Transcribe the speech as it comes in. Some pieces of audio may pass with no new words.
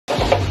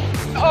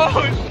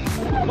Oh,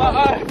 my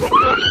eye.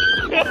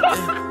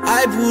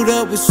 I pulled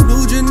up with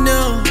SnewJ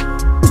now,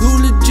 too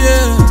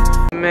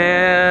legit.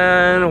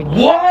 Man,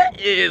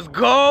 what is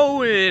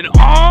going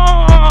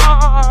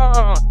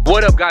on?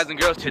 What up, guys and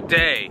girls?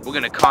 Today, we're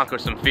gonna conquer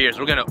some fears.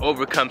 We're gonna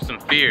overcome some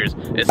fears.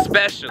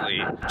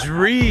 Especially,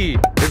 Dree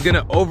is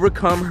gonna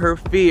overcome her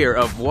fear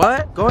of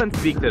what? Go ahead and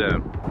speak to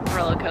them.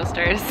 Roller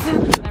coasters.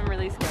 I'm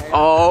really scared.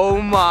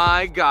 Oh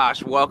my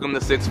gosh, welcome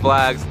to Six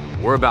Flags.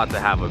 We're about to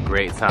have a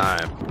great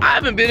time. I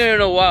haven't been here in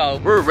a while.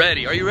 We're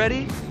ready. Are you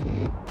ready?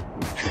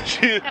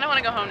 I don't want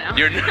to go home now.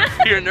 You're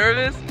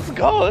nervous? Let's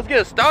go. Let's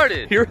get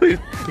started. You're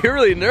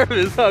really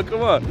nervous, huh?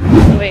 Come on.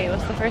 Wait,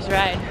 what's the first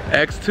ride?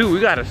 X2.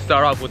 We gotta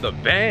start off with a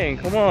bang.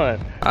 Come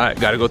on. All right,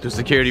 gotta go through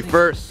security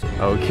first.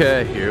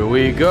 Okay, here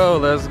we go.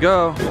 Let's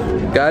go.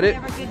 Got it?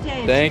 Have a good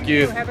day. Thank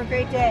you. Have a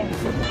great day.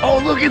 Oh,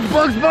 look, it's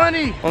Bugs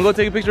Bunny. Wanna go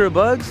take a picture of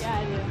Bugs? Yeah,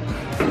 I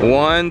do.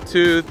 1,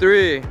 2,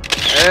 3.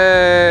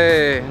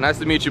 Hey, nice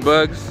to meet you,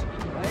 Bugs.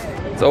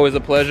 It's always a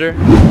pleasure.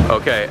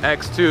 Okay,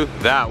 X2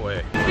 that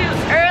way. It's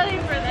too early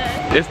for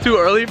this. It's too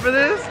early for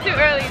this? It's too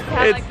early to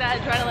have like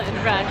that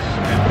adrenaline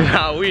rush.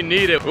 Nah, we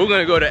need it. We're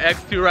gonna go to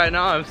X2 right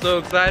now. I'm so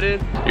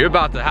excited. You're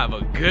about to have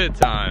a good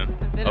time.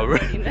 I've been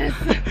avoiding this.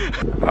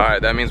 All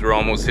right, that means we're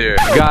almost here.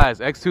 Guys,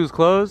 X2's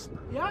closed?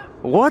 Yeah.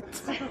 What?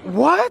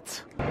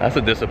 What? That's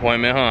a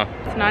disappointment, huh?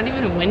 It's not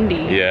even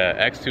windy.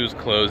 Yeah, X2's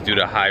closed due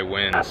to high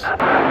winds.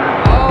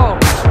 Oh.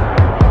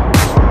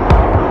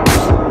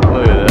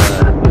 Look at that.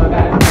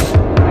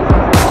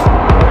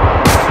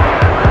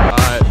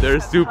 Alright,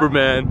 there's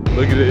Superman.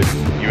 Look at it.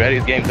 You ready?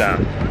 It's game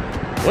time.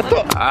 What the?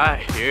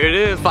 Alright, here it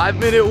is.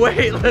 5-minute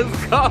wait.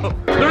 Let's go.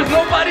 There's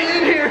nobody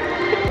in here.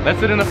 Let's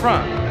sit in the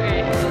front.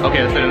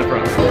 Okay, let's sit in the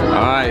front.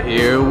 Alright,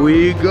 here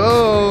we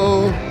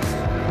go.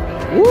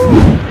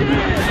 Woo!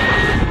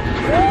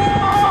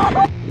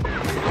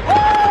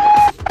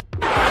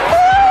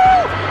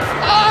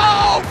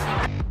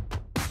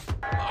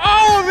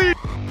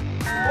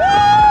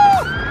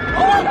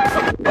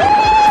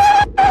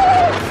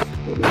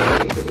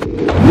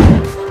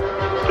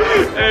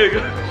 Hey,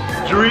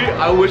 Dree,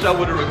 I wish I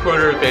would have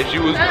recorded her face. She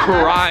was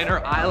crying.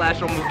 Her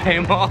eyelash almost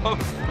came off.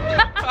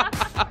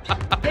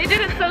 They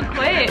did it so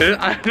quick.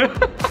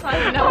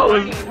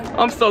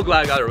 I'm so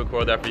glad I got to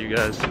record that for you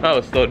guys. That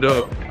was so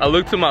dope. I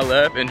looked to my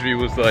left and Dree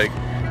was like...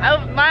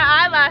 my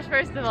eyelash,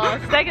 first of all.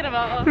 Second of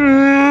all.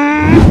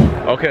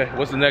 Okay,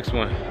 what's the next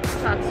one?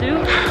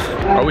 Tatsu?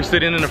 Are we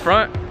sitting in the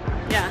front?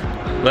 Yeah.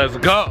 Let's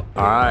go.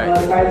 All right,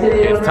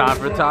 it's time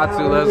for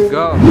Tatsu. Let's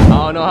go. I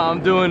don't know how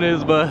I'm doing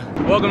this, but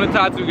welcome to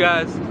Tatsu,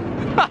 guys.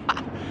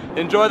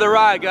 Enjoy the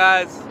ride,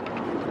 guys.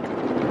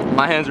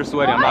 My hands are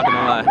sweaty, I'm not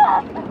gonna lie.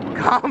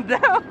 Calm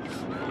down.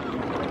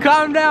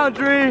 Calm down,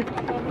 Dree.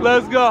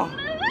 Let's go.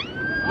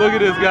 Look at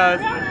this, guys.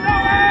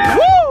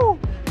 Woo!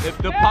 If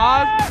the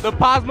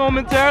pause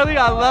momentarily,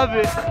 I love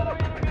it.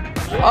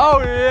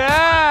 Oh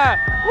yeah!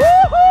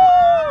 Woohoo!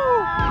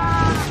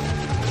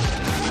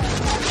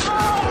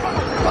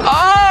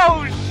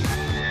 Oh!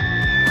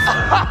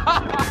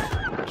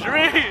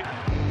 Dree!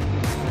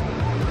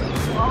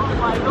 Oh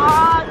my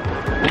God!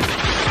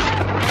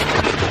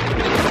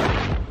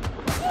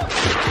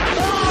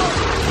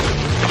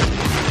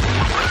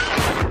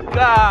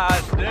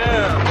 God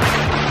damn!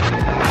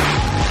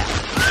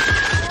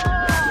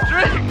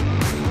 Dree!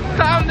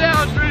 Calm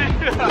down, Dree!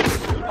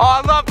 Oh,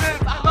 I love this!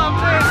 I love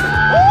this!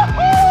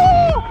 Woohoo!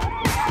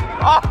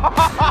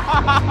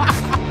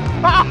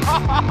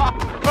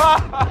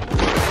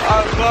 I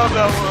love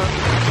that one.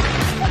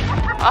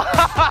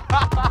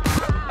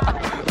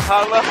 I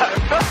love it.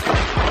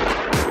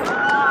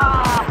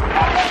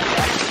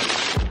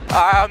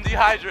 I'm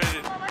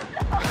dehydrated.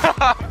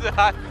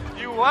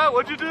 You what?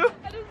 What'd you do?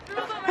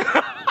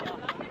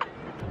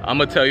 I'm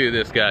gonna tell you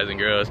this, guys and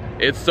girls.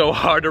 It's so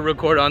hard to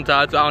record on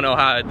Tatsu. I don't know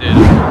how I did it.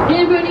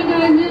 Hey everybody,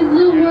 guys, this is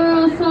the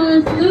world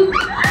song Snoop.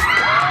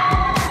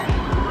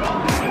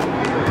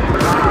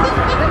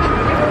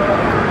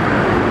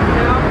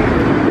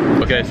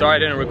 Okay, sorry I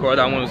didn't record.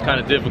 That one was kind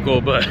of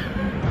difficult, but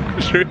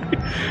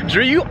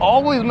Dree, you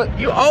always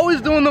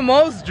doing the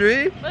most,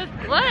 Dree.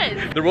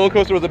 What? The roller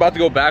coaster was about to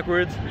go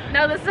backwards.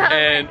 No, this is not.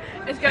 And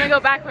it's gonna go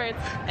backwards.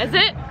 Is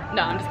it?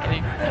 No, I'm just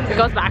kidding. It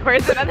goes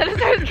backwards and then it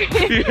starts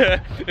screaming.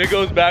 Yeah, it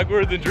goes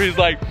backwards and Dree's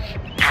like,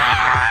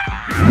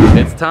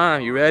 it's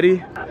time. You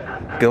ready?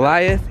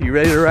 Goliath, you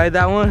ready to ride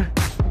that one?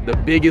 The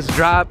biggest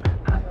drop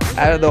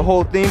out of the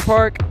whole theme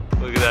park.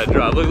 Look at that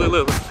drop. Look, look,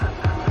 look.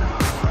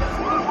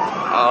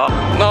 Oh,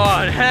 come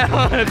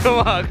on, come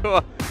on, come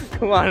on.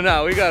 Come on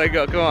now, we gotta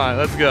go. Come on,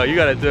 let's go. You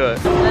gotta do it.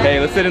 Hey,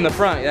 let's sit in the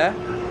front, yeah?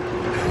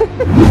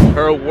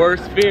 Her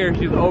worst fear,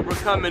 she's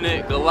overcoming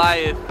it.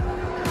 Goliath.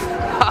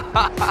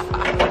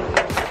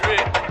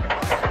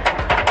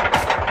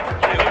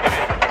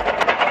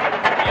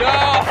 Yo,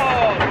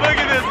 look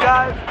at this,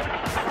 guys.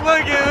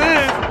 Look at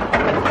this.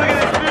 Look at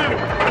this view.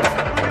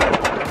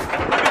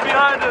 Look at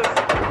behind us.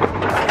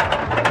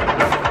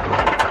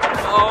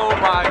 Oh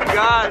my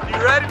God. You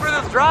ready for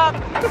this drop?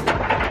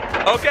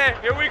 Okay,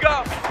 here we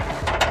go.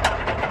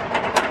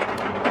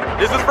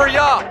 This is for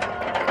y'all.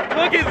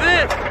 Look at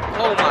this.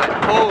 Oh my,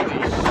 holy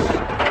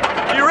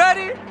sh. You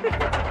ready?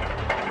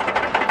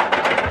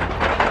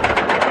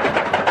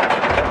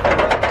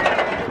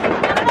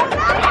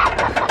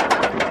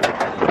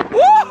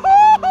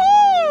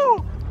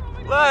 Woohoo!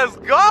 Let's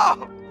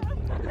go!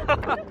 Oh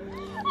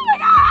my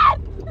god!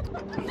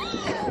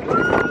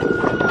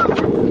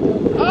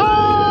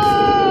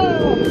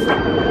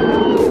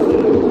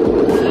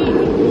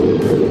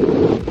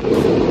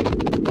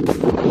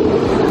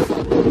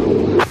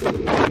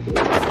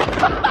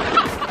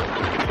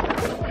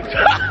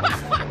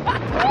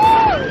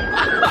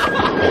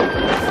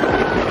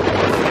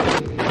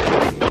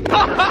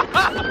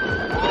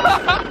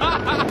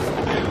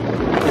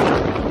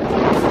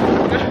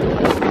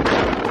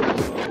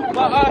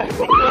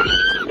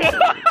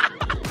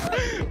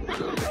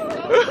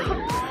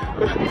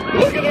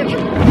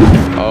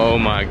 Oh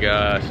my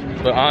gosh.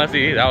 But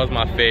honestly, that was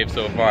my fave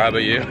so far. How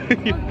about you? I'm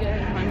good,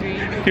 I'm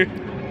hungry.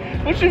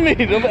 What you mean?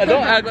 Don't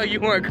act like you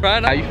weren't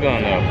crying. How you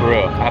feeling though, for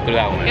real, after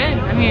that one? Good.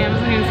 I mean, it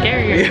wasn't even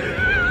scary.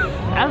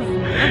 That was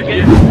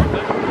good.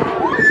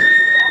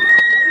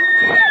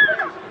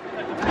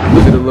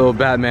 Look at the little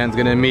Batman's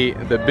gonna meet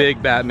the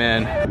big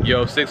Batman.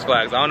 Yo, Six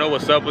Flags, I don't know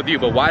what's up with you,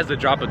 but why is the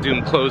Drop of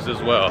Doom closed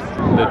as well?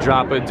 The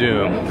Drop of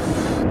Doom.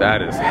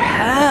 That is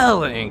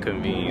hella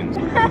inconvenient.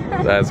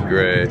 That's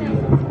great.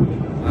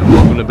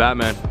 Welcome to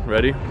Batman.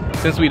 Ready?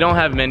 Since we don't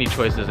have many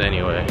choices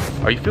anyway,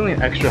 are you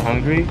feeling extra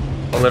hungry?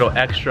 A little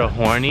extra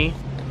horny?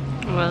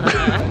 Well,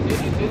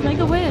 make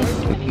a wish.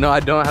 No, I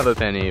don't have a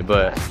penny,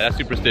 but that's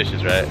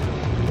superstitious, right?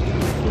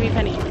 Give me a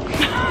penny.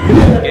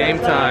 Game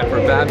time for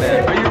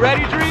Batman. Are you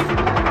ready, Dree?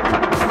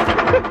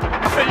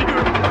 Are you?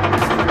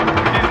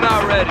 He's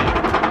not ready.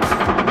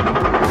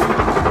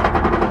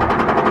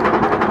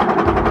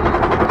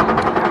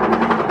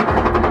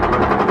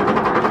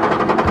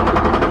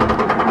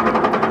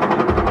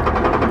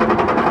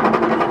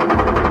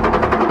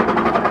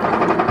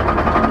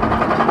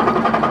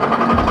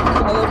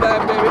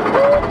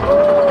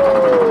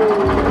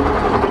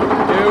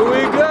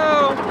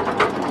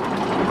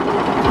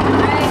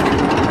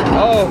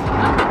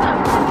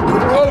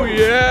 Oh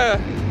yeah!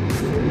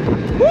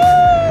 Woo!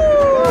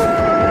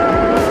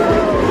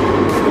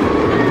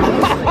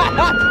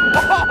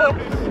 Oh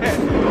shit!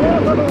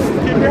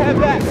 Keep your head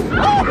back.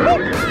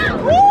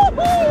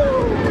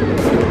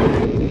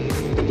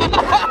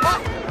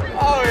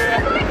 Oh yeah!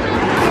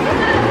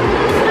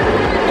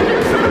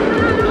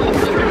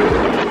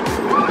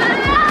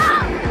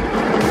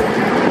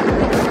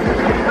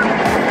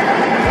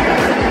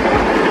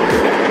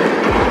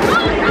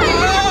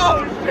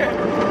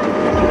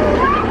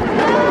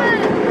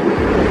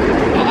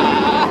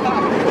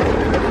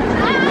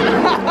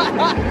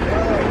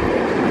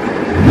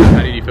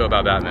 How did you feel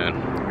about Batman?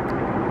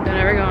 Don't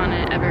ever go on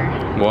it, ever.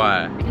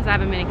 Why? Because I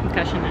have a mini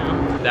concussion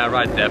now. That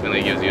ride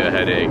definitely gives you a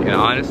headache, and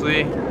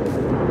honestly,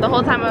 The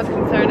whole time I was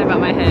concerned about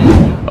my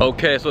head.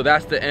 okay, so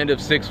that's the end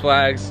of Six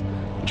Flags.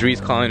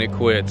 Dree's calling it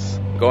quits.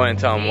 Go ahead and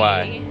tell him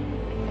why.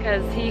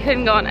 Because he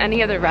couldn't go on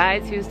any other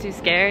rides, he was too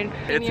scared.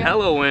 It's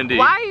hella windy.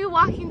 Why are you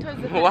walking towards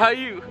the fence?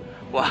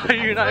 Why are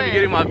you not even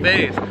getting my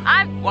face?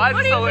 Why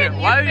is it so weird?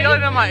 Why are you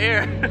yelling at my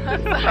ear?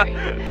 I'm sorry.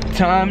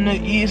 Time to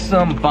eat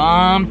some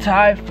bomb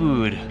Thai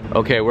food.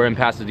 Okay, we're in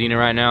Pasadena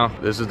right now.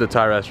 This is the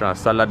Thai restaurant,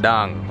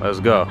 Saladang. Let's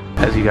go.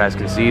 As you guys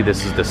can see,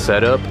 this is the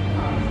setup.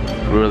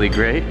 Really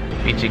great.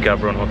 Ichi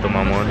cabron hoto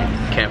mamon.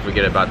 Can't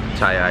forget about the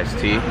Thai iced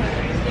tea.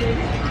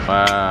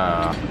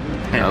 Wow.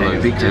 That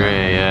looks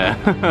great, yeah.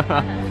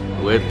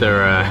 With the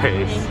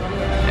rice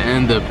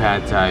and the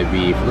pad Thai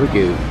beef.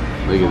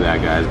 Look at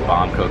that, guys.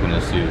 Bomb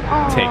coconut soup.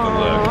 Take a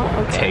look.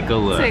 Okay. Take a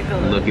look.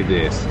 Look at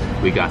this.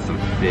 We got some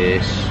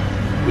fish.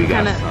 We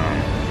got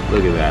some.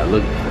 Look at that.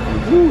 Look.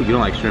 Ooh, you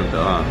don't like shrimp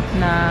though, huh?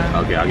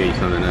 Nah. Okay, I'll get you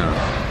something else.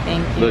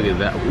 Thank you. Look at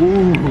that.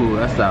 Ooh,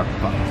 that's that.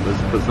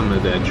 Let's put some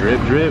of that drip,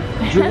 drip,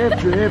 drip,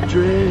 drip,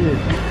 drip.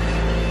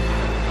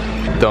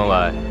 Don't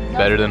lie.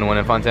 Better than the one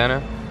in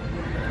Fontana?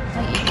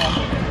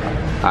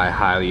 I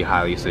highly,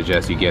 highly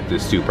suggest you get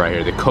this soup right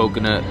here. The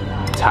coconut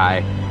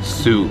Thai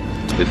soup.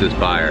 This is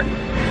fire.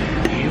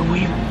 Here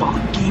we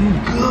fucking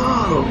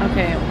go.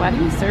 Okay, why do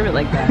you serve it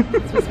like that?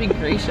 It's supposed to be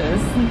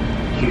gracious.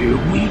 Here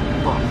we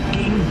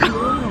fucking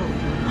go.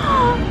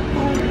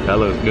 That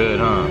looks good,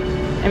 huh?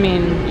 I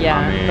mean,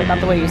 yeah, but not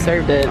the way you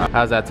served it.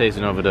 How's that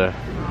tasting over there?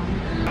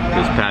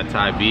 This pad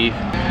Thai beef.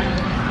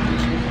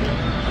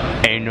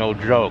 Ain't no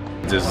joke.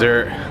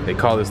 Dessert, they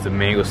call this the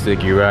mango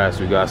sticky rice.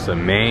 We got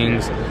some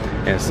mangs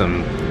and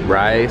some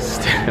rice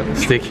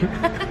sticky.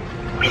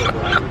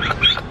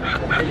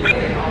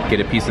 Get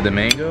a piece of the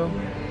mango,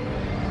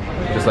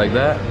 just like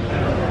that.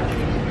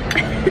 I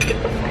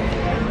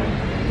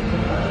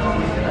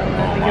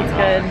think it's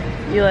good.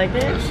 You like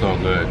it? It's so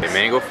good. Okay,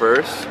 mango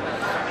first.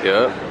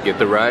 Yep. Get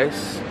the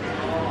rice.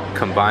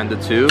 Combine the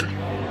two.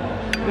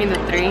 I mean the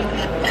three.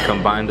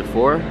 Combine the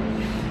four.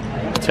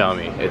 Tell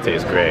me, it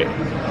tastes great.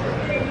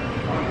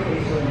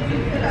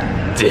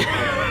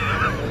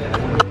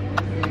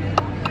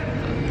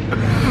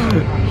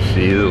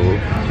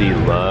 She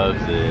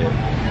loves it.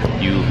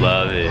 You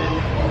love it.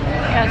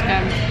 Yeah, it's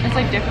good. It's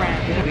like different.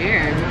 It's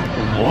weird.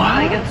 What?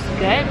 Like it's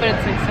good, but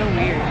it's like so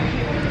weird.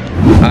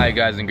 Alright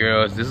guys and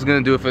girls, this is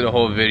gonna do it for the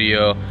whole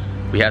video.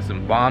 We had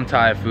some bomb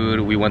Thai food,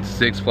 we went to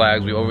Six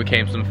Flags, we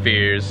overcame some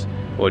fears.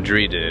 Well,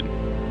 Dree did.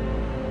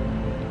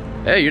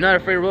 Hey, you're not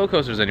afraid of roller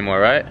coasters anymore,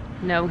 right?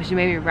 No, because you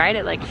made me ride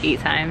it like 8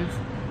 times.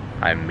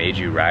 I made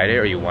you ride it,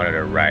 or you wanted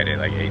to ride it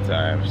like 8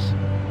 times?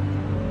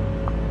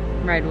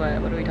 Ride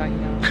what? What are we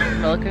talking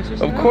about? Roller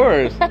coasters? Of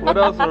course. What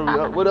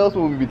else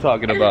would we be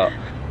talking about?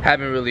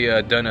 Haven't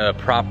really done a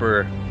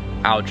proper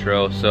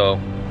outro, so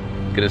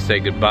gonna say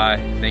goodbye.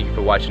 Thank you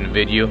for watching the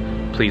video.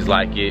 Please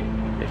like it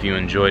if you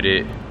enjoyed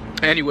it.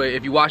 Anyway,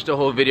 if you watched the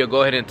whole video,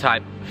 go ahead and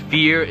type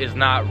fear is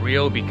not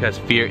real, because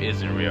fear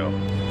isn't real.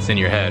 It's in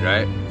your head,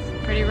 right?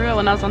 It's pretty real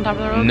when I was on top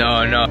of the roller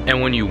coaster. No.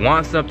 And when you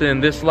want something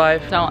in this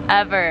life, don't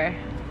ever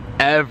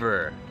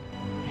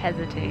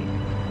hesitate.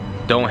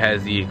 Don't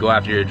hesitate. Go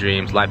after your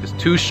dreams. Life is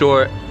too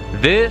short.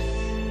 This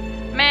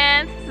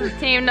is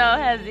Team No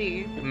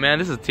Hezzy. Man,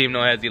 this is Team No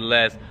Hezzy.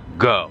 Let's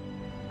go.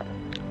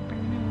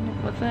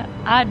 What's that?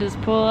 I just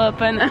pull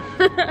up and I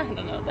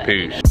don't know that.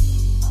 Peace.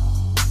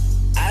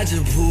 I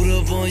just pulled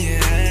up on your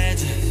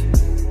address.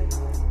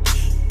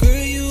 Girl,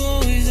 you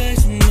always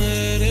ask me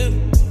mad.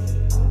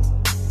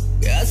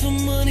 Got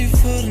some money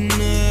for the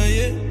night,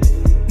 yeah.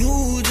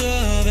 New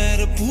job, had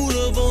to pull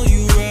up on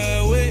you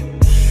right away.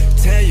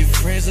 Tell your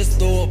friends, let's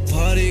throw a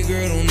party,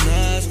 girl, don't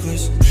ask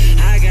questions.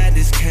 I got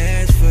this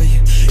cash for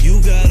you. You